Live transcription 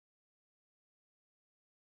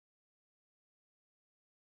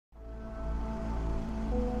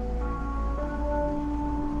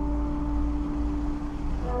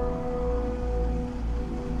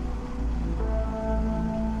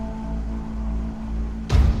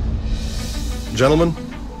Gentlemen,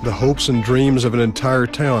 the hopes and dreams of an entire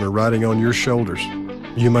town are riding on your shoulders.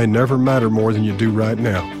 You may never matter more than you do right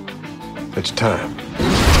now. It's time.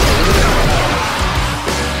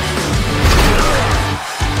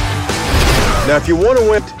 Now, if you want to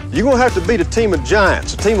win, you're going to have to beat a team of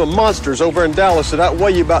giants, a team of monsters over in Dallas that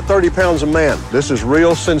outweigh you about 30 pounds a man. This is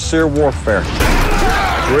real, sincere warfare.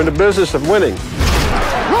 We're in the business of winning.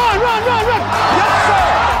 Run!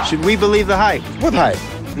 Yes, sir! Should we believe the hype? What hype?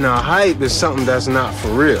 No, hype is something that's not for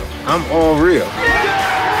real. I'm all real.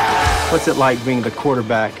 What's it like being the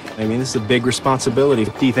quarterback? I mean, this is a big responsibility.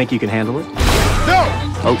 Do you think you can handle it? No!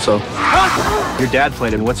 Hope so. Your dad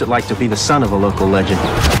played it. What's it like to be the son of a local legend?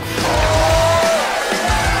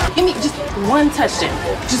 Give me just one touchdown.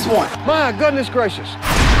 Just one. My goodness gracious.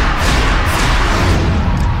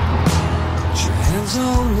 Hands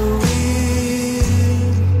on the wheel,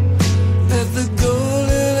 let the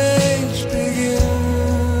golden age begin.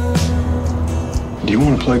 Do you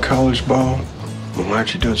want to play college ball? Well, why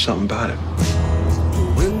aren't you doing something about it? The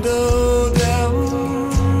window down,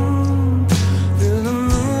 in the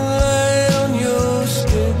moonlight on your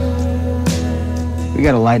skin. We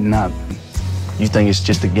gotta lighten up. You think it's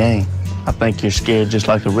just a game. I think you're scared just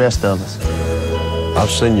like the rest of us.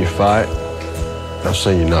 I've seen you fight. I've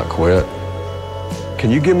seen you not quit.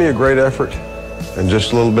 Can you give me a great effort and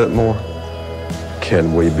just a little bit more?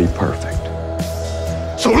 Can we be perfect?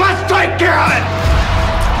 So let's take care of it!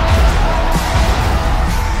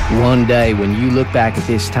 One day when you look back at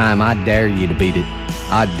this time, I dare you to beat it.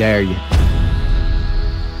 I dare you.